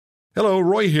Hello,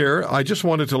 Roy here. I just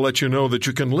wanted to let you know that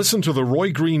you can listen to The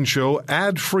Roy Green Show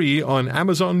ad-free on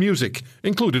Amazon Music,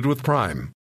 included with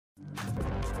Prime.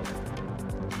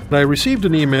 I received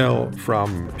an email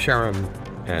from Sharon,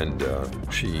 and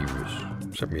she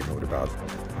sent me a note about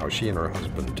how she and her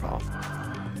husband, Tom,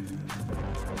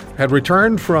 had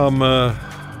returned from a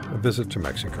visit to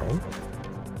Mexico,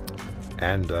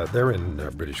 and they're in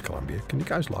British Columbia. Can you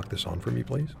guys lock this on for me,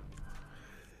 please?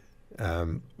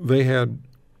 They had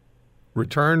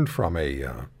returned from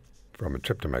a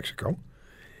trip to Mexico,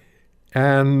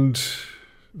 and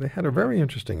they had a very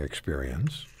interesting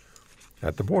experience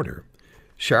at the border.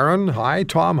 Sharon, hi.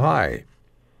 Tom, hi.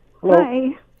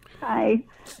 Hello. Hi.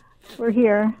 We're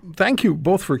here. Thank you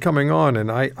both for coming on. And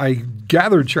I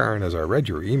gathered, Sharon, as I read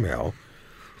your email,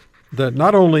 that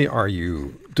not only are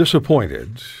you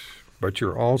disappointed, but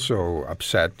you're also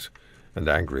upset and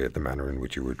angry at the manner in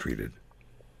which you were treated.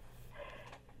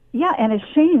 Yeah, and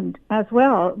ashamed as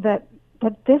well that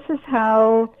this is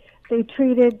how they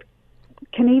treated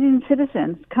Canadian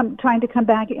citizens trying to come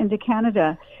back into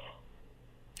Canada.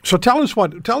 So tell us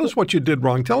what you did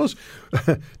wrong. Tell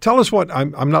us what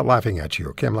I'm not laughing at you.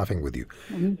 Okay, I'm laughing with you.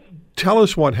 Mm-hmm. Tell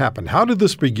us what happened. How did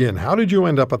this begin? How did you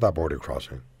end up at that border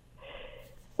crossing?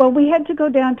 Well, we had to go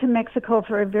down to Mexico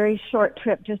for a very short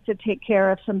trip just to take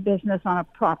care of some business on a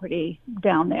property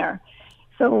down there.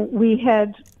 So we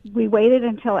waited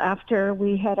until after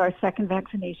we had our second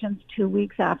vaccinations, 2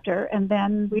 weeks after, and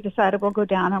then we decided we'll go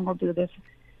down and we'll do this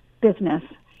business.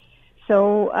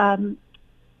 So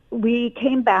we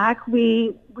came back.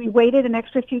 We waited an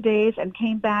extra few days and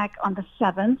came back on the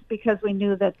 7th because we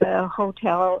knew that the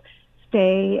hotel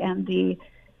stay and the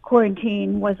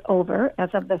quarantine was over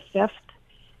as of the 5th.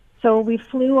 So we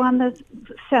flew on the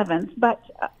 7th, but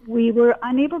we were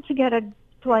unable to get a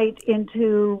flight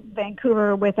into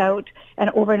Vancouver without an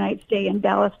overnight stay in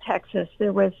Dallas, Texas.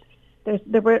 There's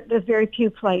very few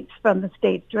flights from the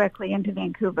States directly into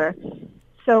Vancouver.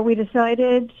 So we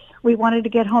decided we wanted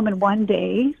to get home in one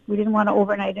day. We didn't want to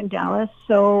overnight in Dallas.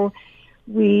 So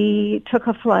we took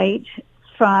a flight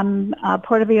from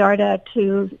Puerto Vallarta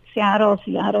to Seattle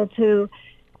to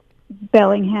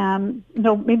Bellingham.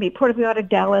 No, maybe Puerto Vallarta,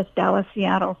 Dallas,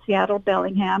 Seattle,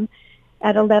 Bellingham.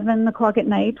 At 11 o'clock at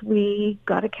night, we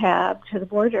got a cab to the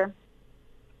border.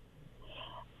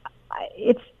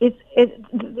 It's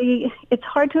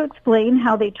hard to explain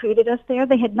how they treated us there.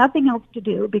 They had nothing else to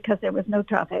do because there was no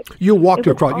traffic. You walked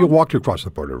across the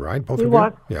border, right? Both of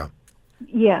you? Yeah.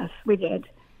 Yes, we did.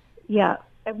 Yeah,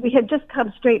 we had just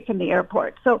come straight from the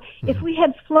airport. So if we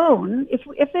had flown,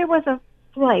 if there was a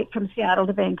flight from Seattle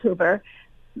to Vancouver,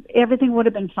 everything would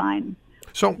have been fine.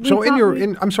 So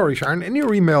I'm sorry, Sharon, in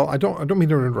your email, I don't mean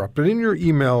to interrupt, but in your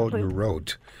email Please. You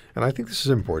wrote, and I think this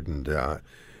is important,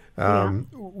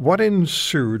 what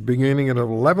ensued beginning at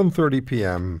 11:30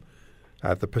 p.m.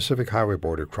 at the Pacific Highway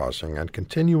border crossing and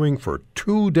continuing for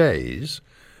 2 days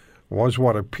was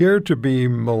what appeared to be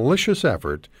malicious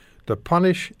effort to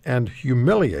punish and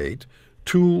humiliate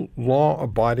two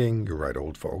law-abiding, you're right,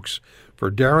 old folks, for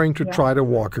daring to try to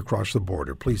walk across the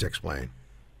border. Please explain.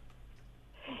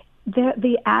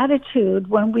 The attitude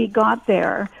when we got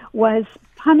there was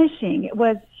punishing. It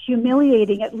was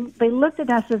humiliating. They looked at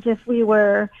us as if we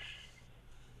were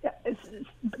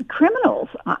criminals,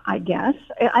 I guess.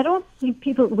 I don't think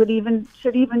people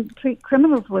should even treat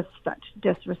criminals with such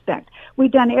disrespect.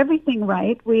 We'd done everything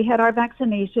right. We had our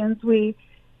vaccinations. We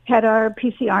had our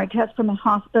PCR test from a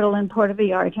hospital in Puerto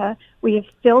Vallarta. We have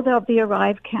filled out the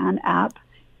ArriveCAN app.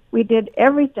 We did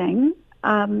everything.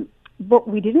 What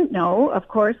we didn't know, of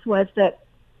course, was that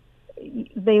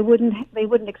they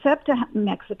wouldn't accept a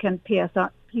Mexican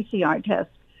PCR test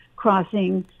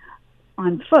crossing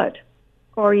on foot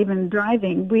or even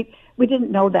driving. We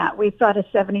didn't know that. We thought a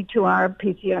 72-hour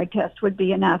PCR test would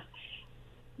be enough.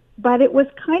 But it was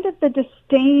kind of the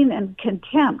disdain and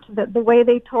contempt that the way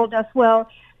they told us, well,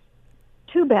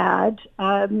 too bad.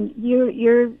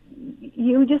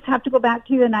 You just have to go back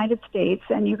to the United States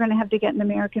and you're going to have to get an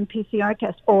American PCR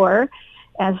test. Or,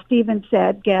 as Stephen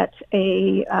said, get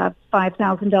a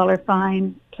 $5,000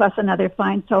 fine plus another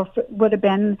fine. So it would have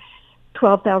been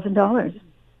 $12,000.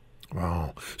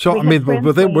 Wow. So, I mean,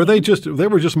 they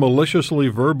were just maliciously,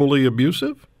 verbally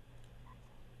abusive?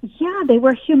 Yeah, they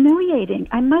were humiliating.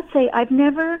 I must say, I've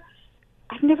never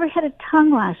had a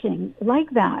tongue lashing like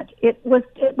that. It was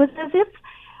as if,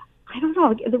 I don't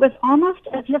know, it was almost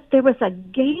as if there was a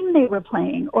game they were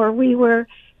playing or we were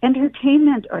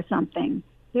entertainment or something.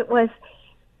 It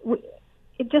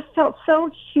just felt so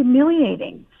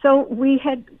humiliating. So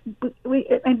the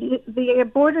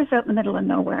border's out in the middle of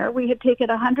nowhere. We had taken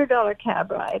a $100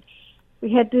 cab ride.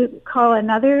 We had to call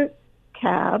another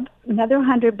cab, another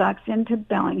 $100 into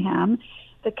Bellingham.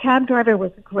 The cab driver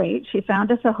was great. She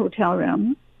found us a hotel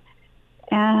room.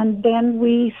 And then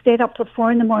we stayed up till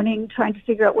 4 a.m. trying to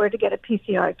figure out where to get a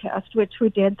PCR test, which we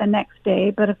did the next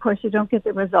day. But of course, you don't get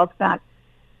the results back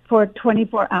for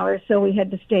 24 hours, so we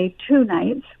had to stay 2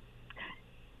 nights.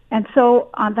 And so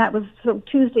that was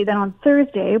Tuesday. Then on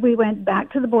Thursday, we went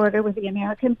back to the border with the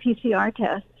American PCR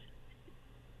test.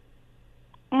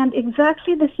 And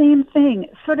exactly the same thing,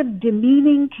 sort of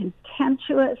demeaning,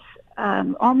 contemptuous,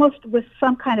 almost with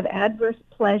some kind of adverse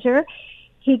pleasure.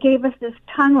 He gave us this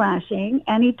tongue lashing,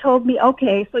 and he told me,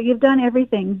 okay, so you've done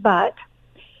everything, but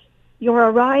your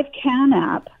Arrive Can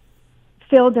app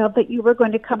filled out that you were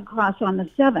going to come across on the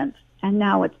 7th, and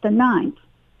now it's the 9th.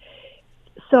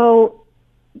 So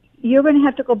you're going to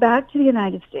have to go back to the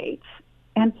United States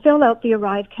and fill out the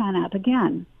Arrive Can app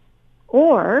again.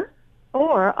 Or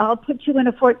I'll put you in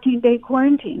a 14-day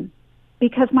quarantine,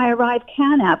 because my Arrive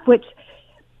Can app, which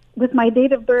with my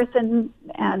date of birth and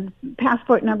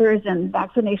passport numbers and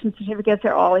vaccination certificates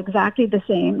are all exactly the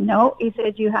same. No, he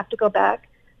said you have to go back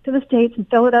to the States and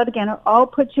fill it out again, or I'll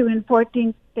put you in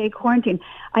 14-day quarantine.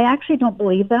 I actually don't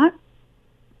believe that.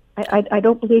 I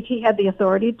don't believe he had the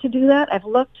authority to do that. I've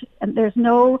looked, and there's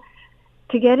no,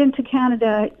 to get into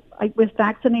Canada with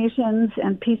vaccinations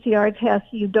and PCR tests,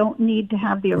 you don't need to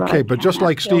have the Arrive. Okay, but just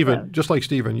like Stephen,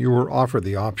 you were offered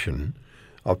the option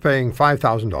of paying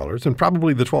 $5,000 and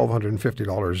probably the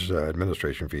 $1,250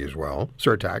 administration fee as well,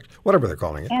 surtax, whatever they're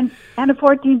calling it, and a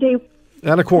 14-day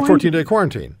and a 14-day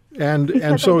quarantine,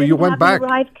 and so you went back.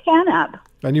 Arrive Can app.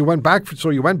 And you went back. So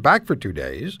you went back for 2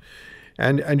 days,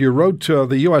 and you wrote to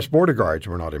the U.S. border guards.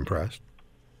 Were not impressed.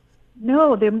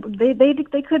 No, they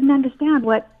couldn't understand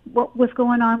what was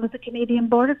going on with the Canadian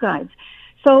border guards.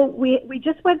 So we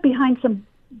just went behind some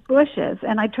bushes,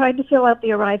 and I tried to fill out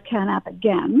the Arrive Can app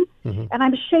again, and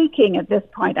I'm shaking at this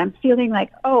point. I'm feeling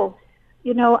like, I'm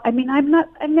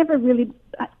never really,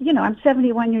 I'm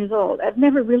 71 years old. I've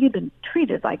never really been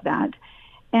treated like that.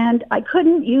 And I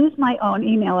couldn't use my own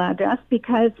email address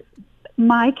because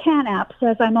my Can app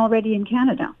says I'm already in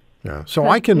Canada. Yeah. So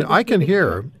I can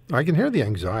hear the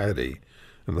anxiety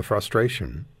and the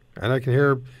frustration, and I can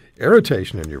hear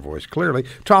irritation in your voice clearly.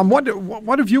 Tom, what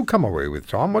have you come away with,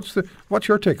 Tom? What's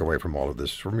your takeaway from all of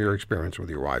this, from your experience with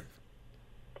your wife?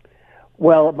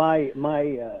 Well, my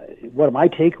one of my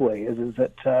takeaway is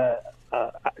that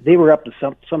they were up to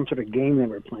some sort of game they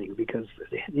were playing, because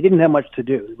they didn't have much to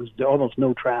do. There was almost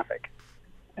no traffic,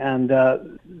 and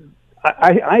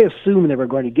I assumed they were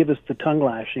going to give us the tongue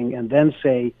lashing and then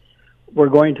say, we're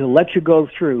going to let you go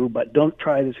through, but don't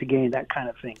try this again, that kind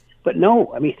of thing. But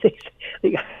no, I mean,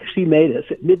 they actually made us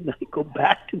at midnight go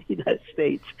back to the United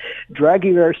States,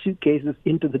 dragging our suitcases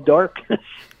into the darkness.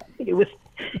 It was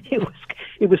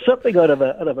something out of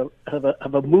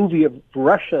a movie of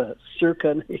Russia circa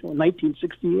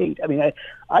 1968. I mean,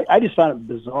 I just found it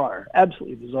bizarre,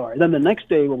 absolutely bizarre. And then the next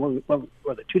day,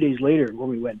 the 2 days later, when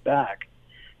we went back,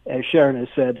 as Sharon has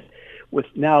said, with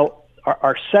now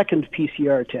our second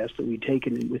PCR test that we'd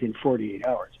taken within 48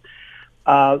 hours.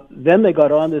 Then they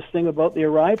got on this thing about the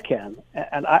Arrive Can,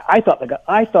 and I thought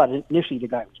initially the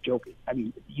guy was joking. I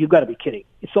mean, you've got to be kidding!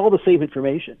 It's all the same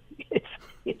information.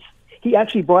 He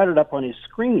actually brought it up on his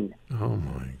screen. Oh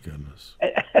my goodness!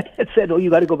 It said, "Oh,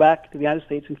 you got to go back to the United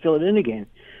States and fill it in again."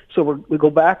 So we go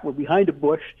back. We're behind a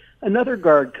bush. Another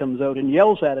guard comes out and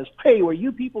yells at us, "Hey, were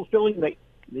you people filling the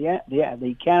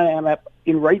Can app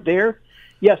in right there?"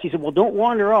 Yes, he said. Well, don't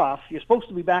wander off. You're supposed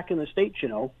to be back in the States, you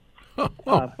know.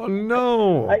 Oh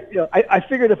no! I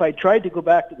figured if I tried to go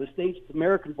back to the States, the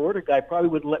American border guy probably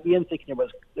wouldn't let me in, thinking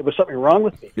there was something wrong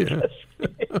with me. Yeah.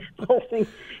 The whole thing,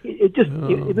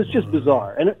 it was just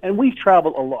bizarre. And we've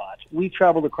traveled a lot. We've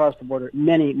traveled across the border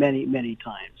many, many, many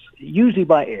times, usually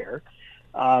by air.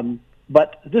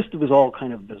 But this was all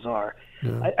kind of bizarre.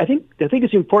 Yeah. I think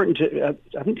it's important to.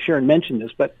 I think Sharon mentioned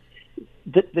this, but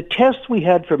the tests we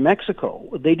had for Mexico,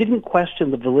 they didn't question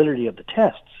the validity of the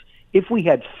tests. If we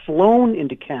had flown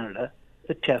into Canada,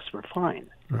 the tests were fine.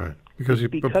 Right, because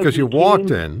you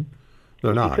walked in,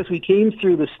 they're not. Because we came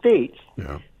through the States,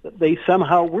 yeah. They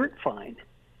somehow weren't fine.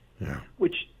 Yeah.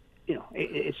 Which,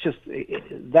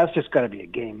 that's just got to be a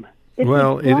game. If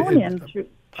well, you'd flown in through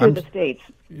the States,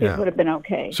 it would have been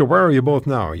okay. So where are you both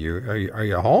now? Are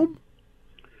you home?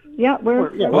 Yeah, we're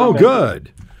good.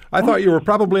 I thought you were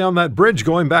probably on that bridge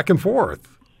going back and forth,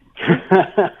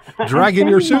 dragging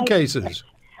your suitcases.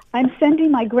 I'm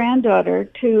sending my granddaughter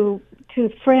to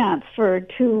France for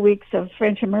 2 weeks of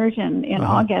French immersion in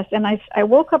August, and I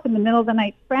woke up in the middle of the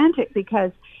night frantic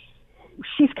because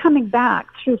she's coming back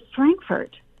through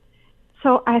Frankfurt.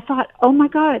 So I thought, oh my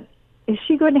God, is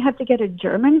she going to have to get a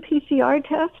German PCR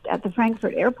test at the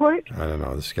Frankfurt airport? I don't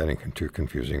know. This is getting too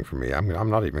confusing for me. I'm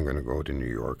not even going to go to New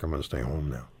York. I'm going to stay home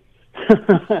now.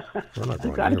 We're not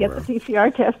going Got to anywhere. get the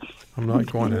PCR test. I'm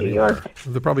not going New anywhere. York.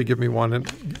 They'll probably give me one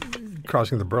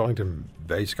crossing the Burlington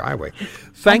Bay Skyway.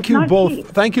 Thank you not both. cheap.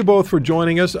 Thank you both for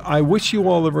joining us. I wish you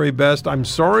all the very best. I'm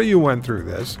sorry you went through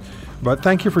this, but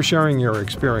thank you for sharing your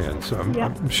experience. Yeah.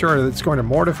 I'm sure it's going to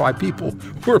mortify people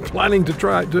who are planning to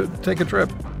try to take a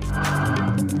trip.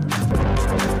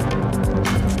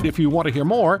 If you want to hear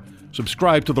more,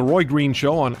 subscribe to The Roy Green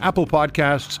Show on Apple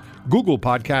Podcasts, Google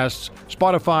Podcasts,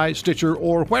 Spotify, Stitcher,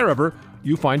 or wherever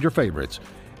you find your favorites.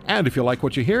 And if you like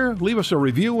what you hear, leave us a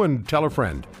review and tell a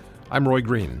friend. I'm Roy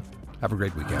Green. Have a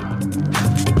great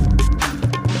weekend.